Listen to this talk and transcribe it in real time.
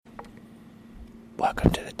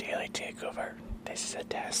Welcome to the Daily Takeover. This is a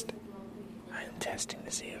test. I am testing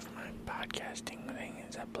to see if my podcasting thing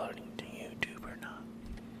is uploading to YouTube or not.